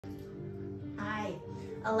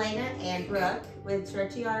Elena and Brooke with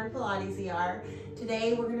Stretchy Arm Pilates ER.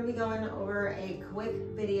 Today we're going to be going over a quick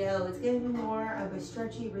video. It's going to be more of a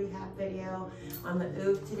stretchy rehab video on the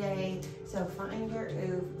OOV today. So find your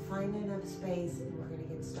OOV, find enough space, and we're going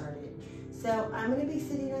to get started. So I'm going to be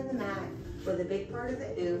sitting on the mat with a big part of the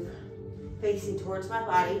OOV facing towards my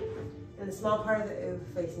body and the small part of the OOV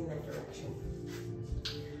facing that direction.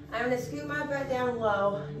 I'm going to scoot my butt down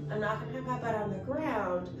low. I'm not going to have my butt on the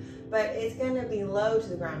ground, but it's going to be low to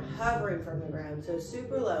the ground, hovering from the ground, so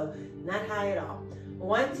super low, not high at all.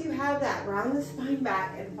 Once you have that, round the spine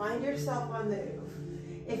back and find yourself on the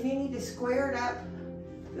OOV. If you need to square it up,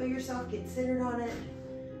 feel yourself get centered on it,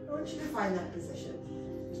 I want you to find that position.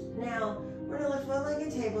 Now, we're going to lift one leg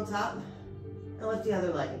in tabletop and lift the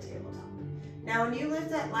other leg in tabletop. Now, when you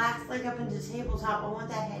lift that last leg up into tabletop, I want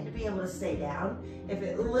that head to be able to stay down. If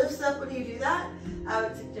it lifts up when you do that, I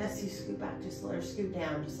would suggest you scoot back just a little, or scoot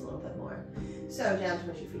down just a little bit more. So down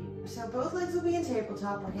towards your feet. So both legs will be in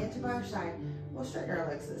tabletop, our hands are by our side. We'll straighten our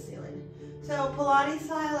legs to the ceiling. So Pilates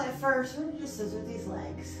style at first, we're gonna just scissor these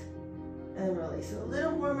legs and then release. So a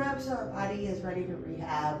little warm up so our body is ready to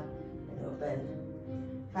rehab and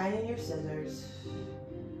open. Finding your scissors.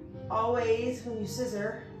 Always when you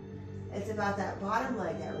scissor, it's about that bottom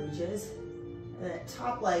leg that reaches, and that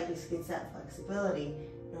top leg just gets that flexibility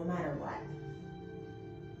no matter what.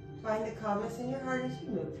 Find the calmness in your heart as you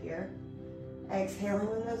move here. Exhaling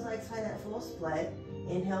when those legs find that full split.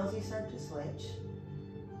 Inhale as you start to switch.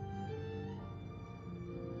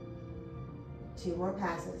 2 more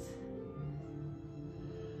passes.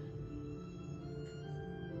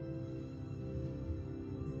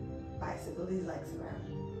 Bicycle these legs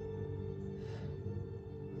around.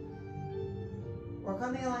 Work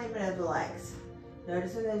on the alignment of the legs.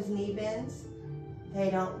 Notice when those knee bends,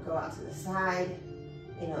 they don't go out to the side,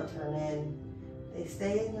 they don't turn in, they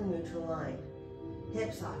stay in their neutral line.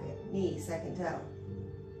 Hip socket, knee, second toe.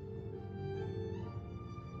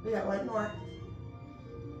 We got one more.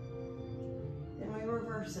 Then we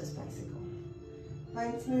reverse this bicycle.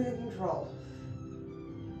 Find smooth and control.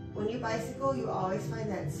 When you bicycle, you always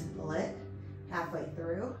find that split halfway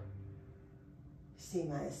through. See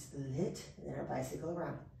my split, and then our bicycle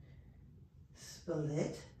around.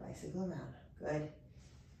 Split, bicycle around. Good.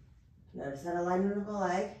 Notice that alignment of the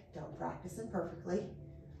leg. Don't practice them perfectly.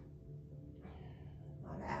 A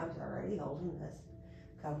lot of abs already holding this.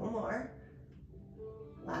 Couple more.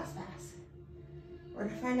 Last pass. We're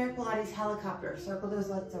gonna find our Pilates helicopter. Circle those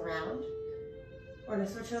legs around. We're gonna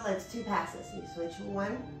switch our legs 2 passes. You switch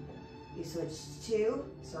 1, you switch 2,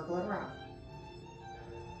 circle it around.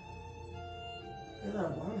 A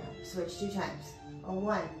little warm up. Switch 2 times. A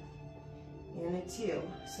 1 and a 2.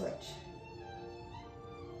 Switch.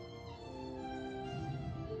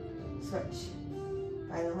 Switch.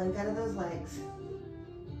 Find the length out of those legs.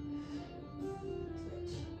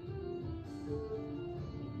 Switch.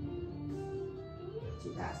 2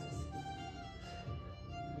 passes.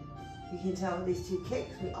 You can tell with these 2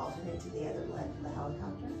 kicks, we alternate to the other leg for the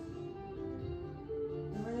helicopter.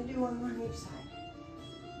 And we're going to do 1 more on each side.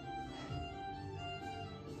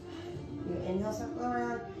 You inhale, circle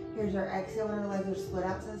around. Here's our exhale when our legs are split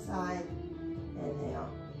out to the side. Inhale,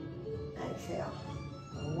 exhale.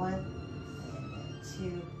 1, and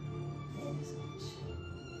 2, and switch.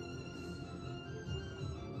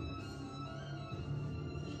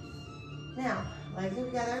 Now, legs are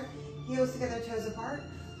together, heels together, toes apart.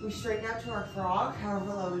 We straighten out to our frog,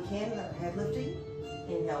 however low we can with our head lifting.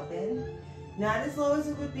 Inhale, bend. Not as low as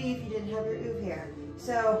it would be if you didn't have your OOV here.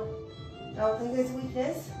 So, don't think it's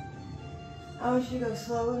weakness. I want you to go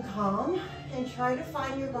slow and calm and try to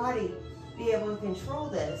find your body. Be able to control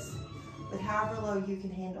this with however low you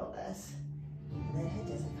can handle this. And that head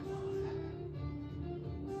doesn't come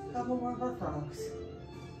off. Couple more of our frogs.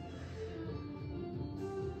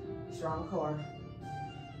 Strong core.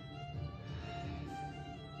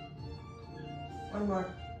 1 more.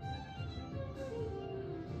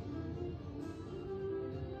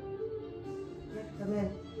 Good, come in.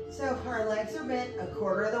 So our legs are bent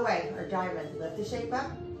 1/4 of the way, our diamond. Lift the shape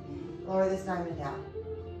up, lower this diamond down.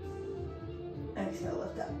 Exhale,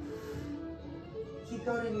 lift up. Keep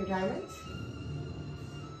going in your diamonds.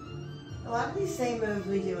 A lot of these same moves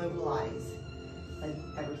we do in Pilates, like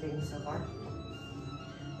everything so far.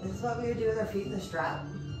 This is what we would do with our feet in the strap.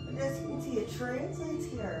 But as you can see, it translates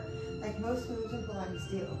here, like most moves in Pilates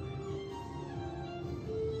do.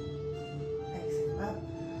 Exhale up.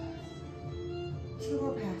 2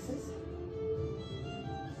 more passes.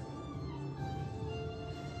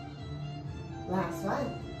 Last one.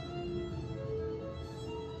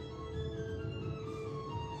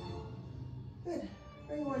 Good.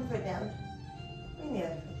 Bring one foot down. Bring the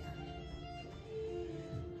other foot down.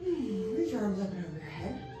 Reach your arms up and over your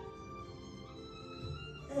head.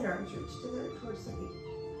 And arms reach towards the feet.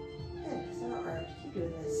 Good. So arms, keep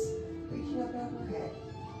doing this. Reaching up and over your head.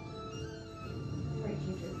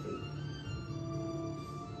 Reaching to the feet.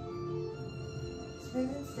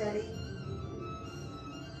 Smooth and steady.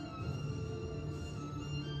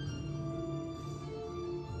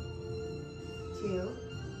 Two.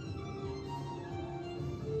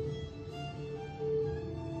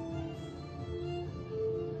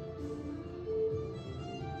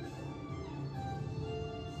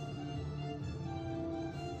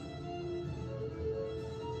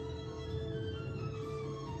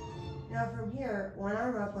 Now from here, one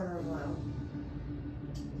arm up, one arm low.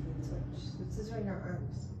 Switch. This is right our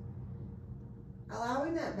arms.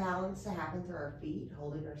 Allowing that balance to happen through our feet,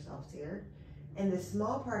 holding ourselves here. And the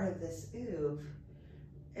small part of this OOV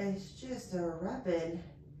is just erupting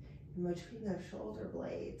in between those shoulder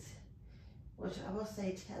blades, which I will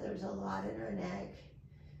say tethers a lot in our neck.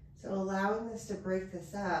 So allowing this to break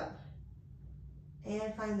this up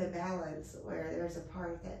and find the balance where there's a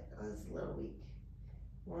part that is a little weak.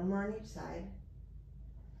 One more on each side.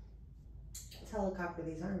 Let's helicopter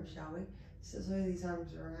these arms, shall we? So swing these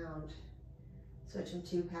arms around. Switch them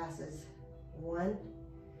 2 passes. 1,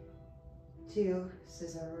 2,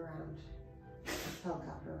 scissor around.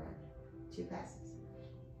 Helicopter around. 2 passes.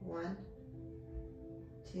 1,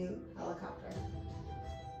 2, helicopter.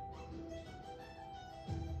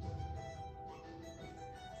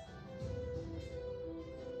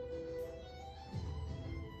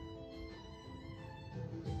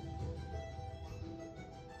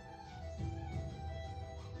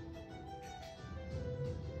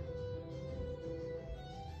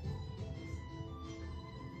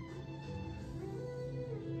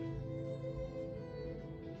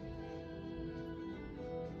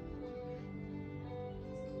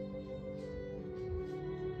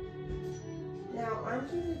 Now,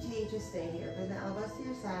 arms and your feet just stay here. Bring the elbows to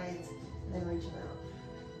your sides and then reach them out.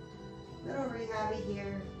 Little rehabby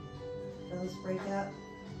here. Feel this break up.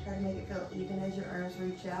 Try to make it feel even as your arms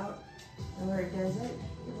reach out. And where it doesn't,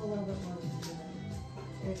 give a little bit more.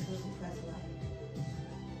 Very close and press away.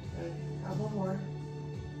 Good. Couple more.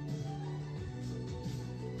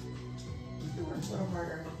 Work a little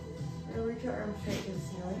harder. Now reach your arms straight to the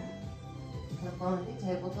ceiling. Flip on the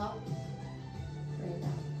tabletop. Bring it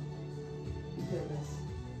down. Goodness.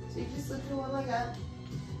 So you just lift your one leg up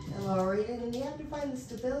and lower it, and you have to find the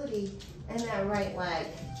stability in that right leg.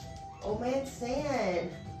 Old man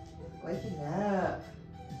stand. Waking up.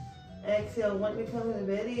 Exhale, want me to come in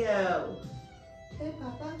the video. Hey,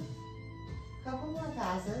 Papa. Couple more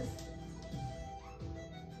passes.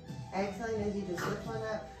 Exhaling as you just lift one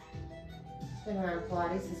up. Been around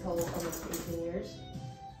Pilates his whole almost 18 years.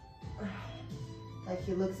 Like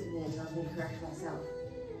he looks at me and tells me to correct myself.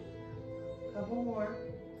 Couple more.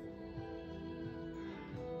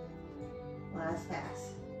 Last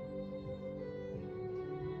pass.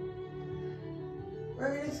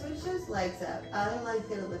 We're going to switch those legs up. Other leg's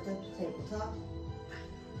going to lift up to tabletop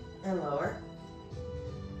and lower.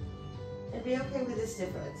 And be okay with this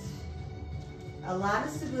difference. A lot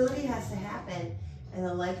of stability has to happen in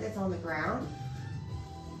the leg that's on the ground.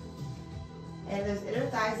 And those inner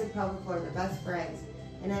thighs and pelvic floor are the best friends.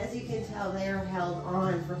 And as you can tell, they are held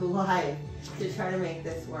on for life to try to make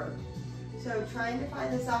this work. So trying to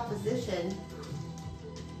find this opposition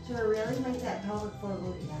to really make that pelvic floor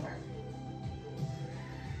go together.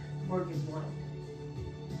 Work is one.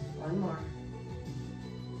 One more.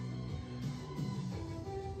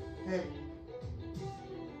 Good.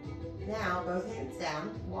 Now, both hands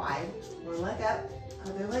down, wide. One leg up,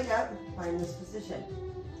 other leg up. Find this position.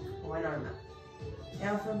 One arm up.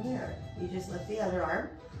 Now from here, you just lift the other arm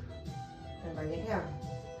and bring it down.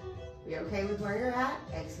 Be okay with where you're at.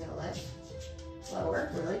 Exhale, lift. Lower,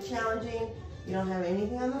 really challenging. You don't have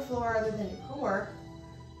anything on the floor other than your core.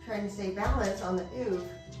 Trying to stay balanced on the OOV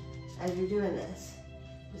as you're doing this.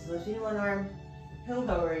 Just lifting one arm and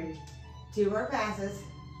lowering. 2 more passes.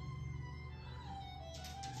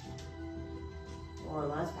 One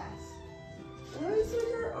last pass. And then we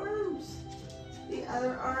switch our arms. The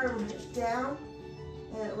other arm is down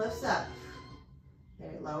and it lifts up. Then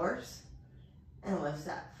it lowers and lifts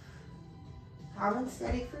up. Calm and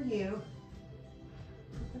steady for you.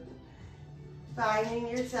 Finding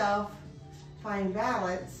yourself, find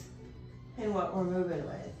balance in what we're moving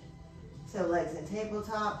with. So legs in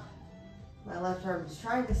tabletop. My left arm is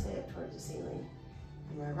trying to stay up towards the ceiling.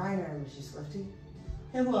 And my right arm is just lifting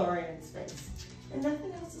and lowering in space. And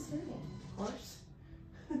nothing else is moving, of course.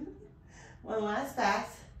 One last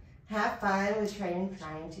pass. Have fun with training,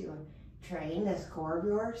 trying to train this core of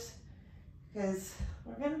yours, because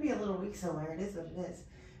we're going to be a little weak somewhere. It is what it is.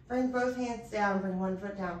 Bring both hands down, bring one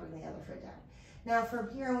foot down, bring the other foot down. Now from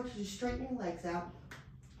here, I want you to straighten your legs out,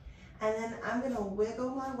 and then I'm going to wiggle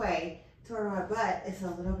my way to where my butt is a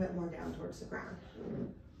little bit more down towards the ground.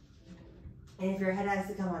 And if your head has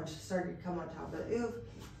to come on top of the OOV,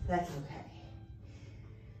 that's okay.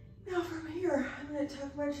 Now from here, I'm going to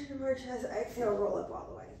tuck my chin into my chest, exhale, roll up all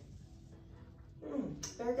the way.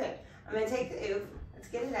 Very good. I'm going to take the OOV. Let's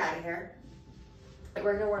get it out of here.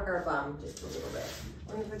 We're going to work our bum just a little bit.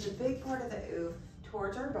 We're going to put the big part of the OOV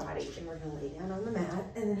towards our body, and we're going to lay down on the mat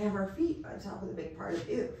and then have our feet on top of the big part of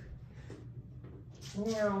the OOV.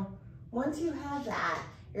 Now, once you have that,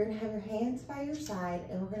 you're going to have your hands by your side,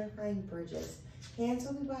 and we're going to find bridges. Hands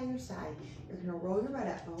will be by your side. You're going to roll your butt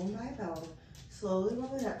up bone by bone. Slowly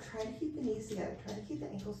roll it up. Try to keep the knees together. Try to keep the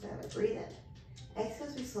ankles together. Breathe in. Exhale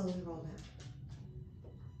as we slowly roll down.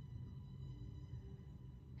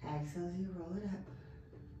 Exhale as you roll it up.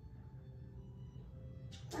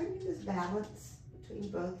 Finding this balance between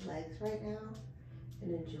both legs right now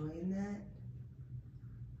and enjoying that.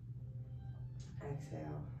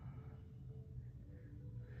 Exhale.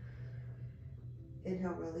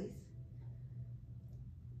 Inhale, release.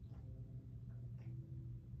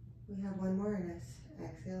 We have one more in us.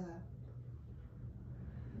 Exhale up.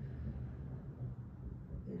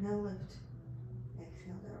 Inhale, lift.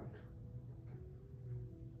 Exhale down.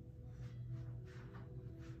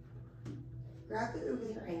 Grab the OOV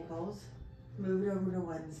with your ankles. Move it over to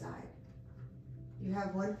one side. You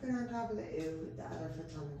have one foot on top of the OOV, the other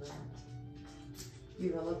foot's on the ground.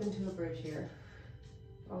 You roll up into a bridge here.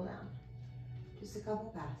 Roll down. Just a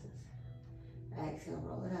couple passes. Exhale,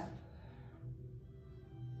 roll it up.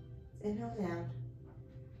 Inhale down.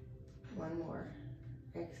 One more.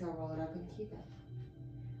 Exhale, roll it up and keep it.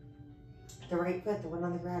 The right foot, the one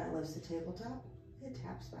on the ground, it lifts the tabletop. It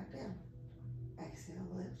taps back down. Exhale,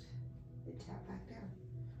 lift. It tap back down.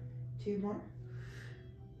 Two more.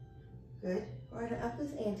 Good. We're going to up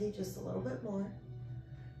this ante just a little bit more.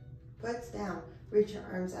 Foot's down. Reach your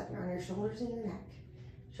arms up. You're on your shoulders and your neck.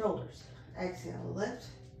 Shoulders. Exhale, lift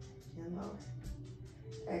and lower.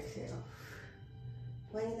 Exhale.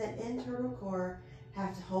 Playing that internal core,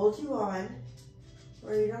 have to hold you on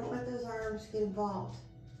where you don't let those arms get involved.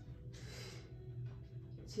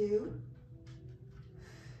 Two.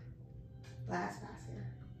 Last pass here.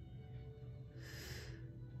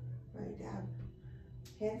 Right down.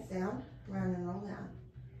 Hands down, round and roll down.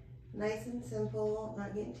 Nice and simple,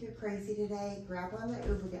 not getting too crazy today. Grab on the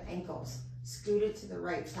OOV with your ankles. Scoot it to the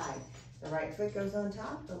right side. The right foot goes on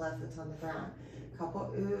top, the left foot's on the ground.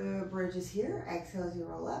 Couple bridges here. Exhale as you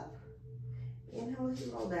roll up. Inhale as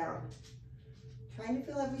you roll down. Trying to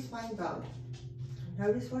feel every spine bone.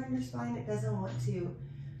 Notice where in your spine it doesn't want to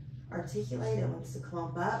articulate, it wants to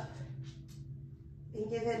clump up. And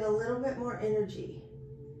give it a little bit more energy.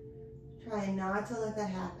 Try not to let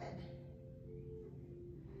that happen.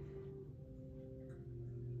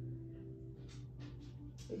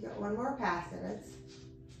 We've got one more pass in us.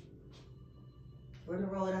 We're going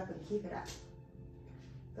to roll it up and keep it up.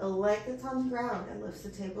 The leg that's on the ground and lifts the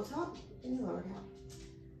tabletop and you lower down.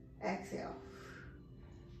 Exhale.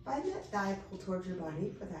 Find that thigh pull towards your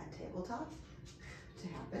body for that tabletop to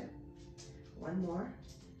happen. One more.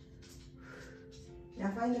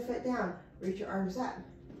 Now find the foot down. Reach your arms up.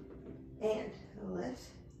 And lift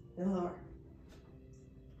and lower.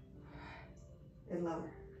 And lower.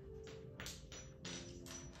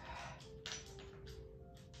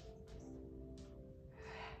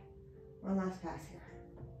 One last pass here.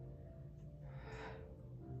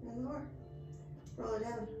 And lower. Roll it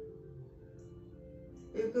down.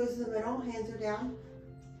 It goes to the middle, hands are down.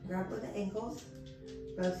 Grab with the ankles.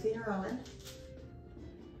 Both feet are on.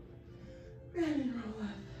 And roll up.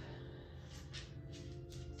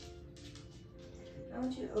 I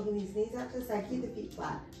want you to open these knees out to the side. Keep the feet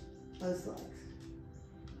flat. Close the legs.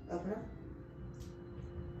 Open them.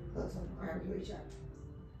 Close them. Arms reach up.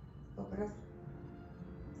 Open them.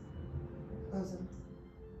 Close them.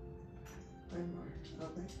 One more.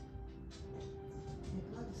 Open. And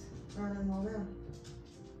close. Round and roll down.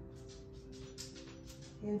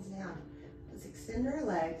 Hands down. Let's extend our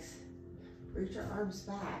legs. Reach our arms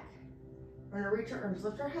back. We're going to reach our arms.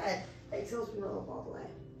 Lift our head. Exhale as we roll up all the way.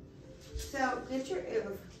 So get your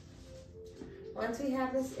OOV. Once we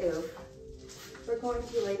have this OOV, we're going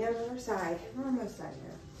to lay down on our side. We're almost done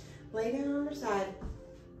here. Lay down on our side.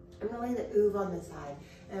 I'm going to lay the OOV on the side.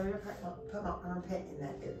 And I'm going to put my armpit in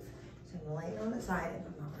that OOV. So I'm going to lay it on the side and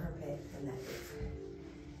put my armpit in that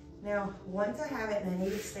OOV. Now, once I have it and I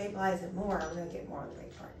need to stabilize it more, I'm going to get more of the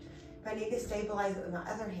big part. If I need to stabilize it with my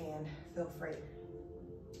other hand, feel free.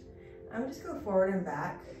 I'm just going forward and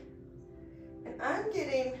back. And I'm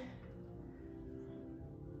getting,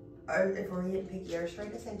 if we're getting picky, our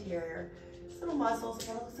serratus anterior. This little muscles, it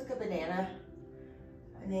kind of looks like a banana.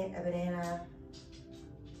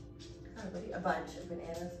 A bunch of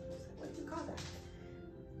bananas. What do you call that?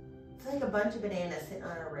 It's like a bunch of bananas sitting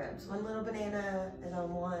on our ribs. One little banana is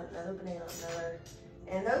on one, another banana on another.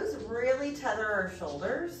 And those really tether our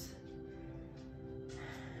shoulders.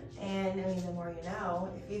 And I mean, the more you know,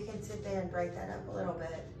 if you can sit there and break that up a little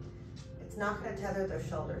bit, it's not gonna tether those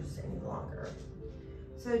shoulders any longer.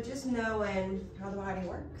 So just knowing how the body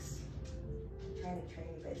works. I'm trying to train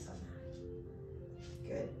you based on that.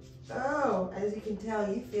 Good. Oh, as you can tell,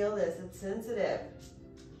 you feel this, it's sensitive.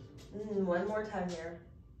 One more time here.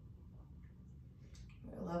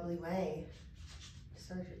 What a lovely way to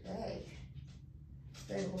start your day.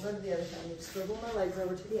 Then we'll go to the other side. I'm just swivel my legs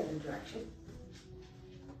over to the other direction.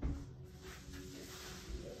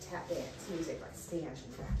 Tap dance music by Stan in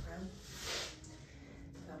the background.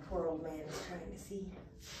 My poor old man is trying to see.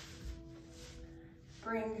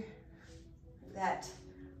 Bring that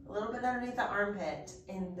a little bit underneath the armpit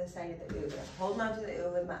in the side of the OOV. Hold on to the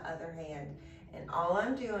OOV with my other hand. And all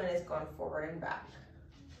I'm doing is going forward and back.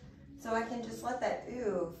 So I can just let that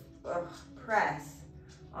OOV press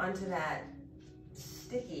onto that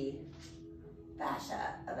sticky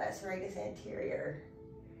fascia of that serratus anterior,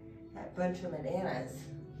 that bunch of bananas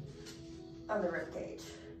on the rib cage.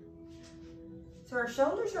 So our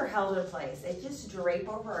shoulders are held in place. They just drape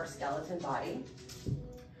over our skeleton body.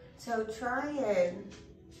 So try and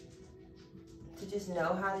to just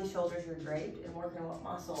know how these shoulders are draped and work on what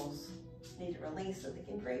muscles need to release so they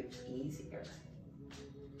can drape easier.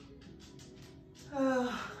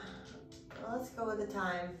 Well, let's go with the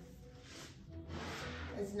time.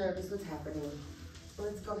 It's nervous what's happening.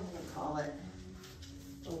 Let's go ahead and call it.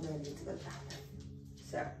 Oh, man needs to go to the bathroom.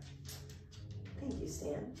 So, thank you,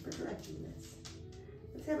 Stan, for directing this.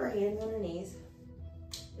 Let's have our hands on our knees.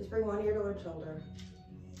 Just bring one ear to one shoulder.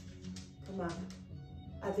 Come up.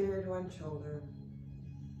 Other ear to one shoulder.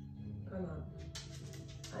 Come up.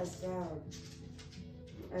 Eyes down.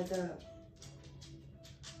 Eyes up.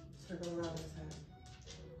 Circle around this head.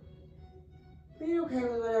 Be okay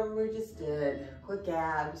with whatever we just did. Quick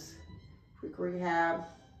abs, quick rehab,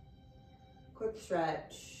 quick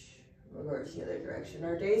stretch. We'll go the other direction.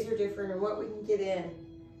 Our days are different and what we can get in.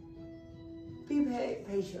 Be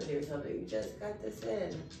patient with yourself. You just got this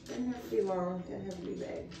in. Doesn't have to be long, doesn't have to be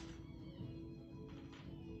big.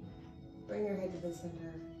 Bring your head to the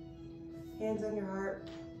center. Hands on your heart.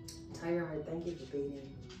 Tie your heart. Thank you for beating.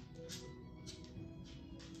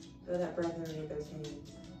 Feel that breath underneath those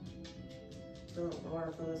hands. Feel it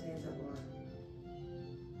more. Feel those hands up more.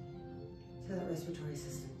 Feel that respiratory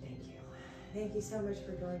system. Thank you. Thank you so much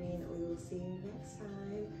for joining. We will see you next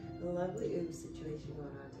time. A lovely OOV situation going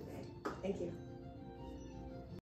on today. Thank you.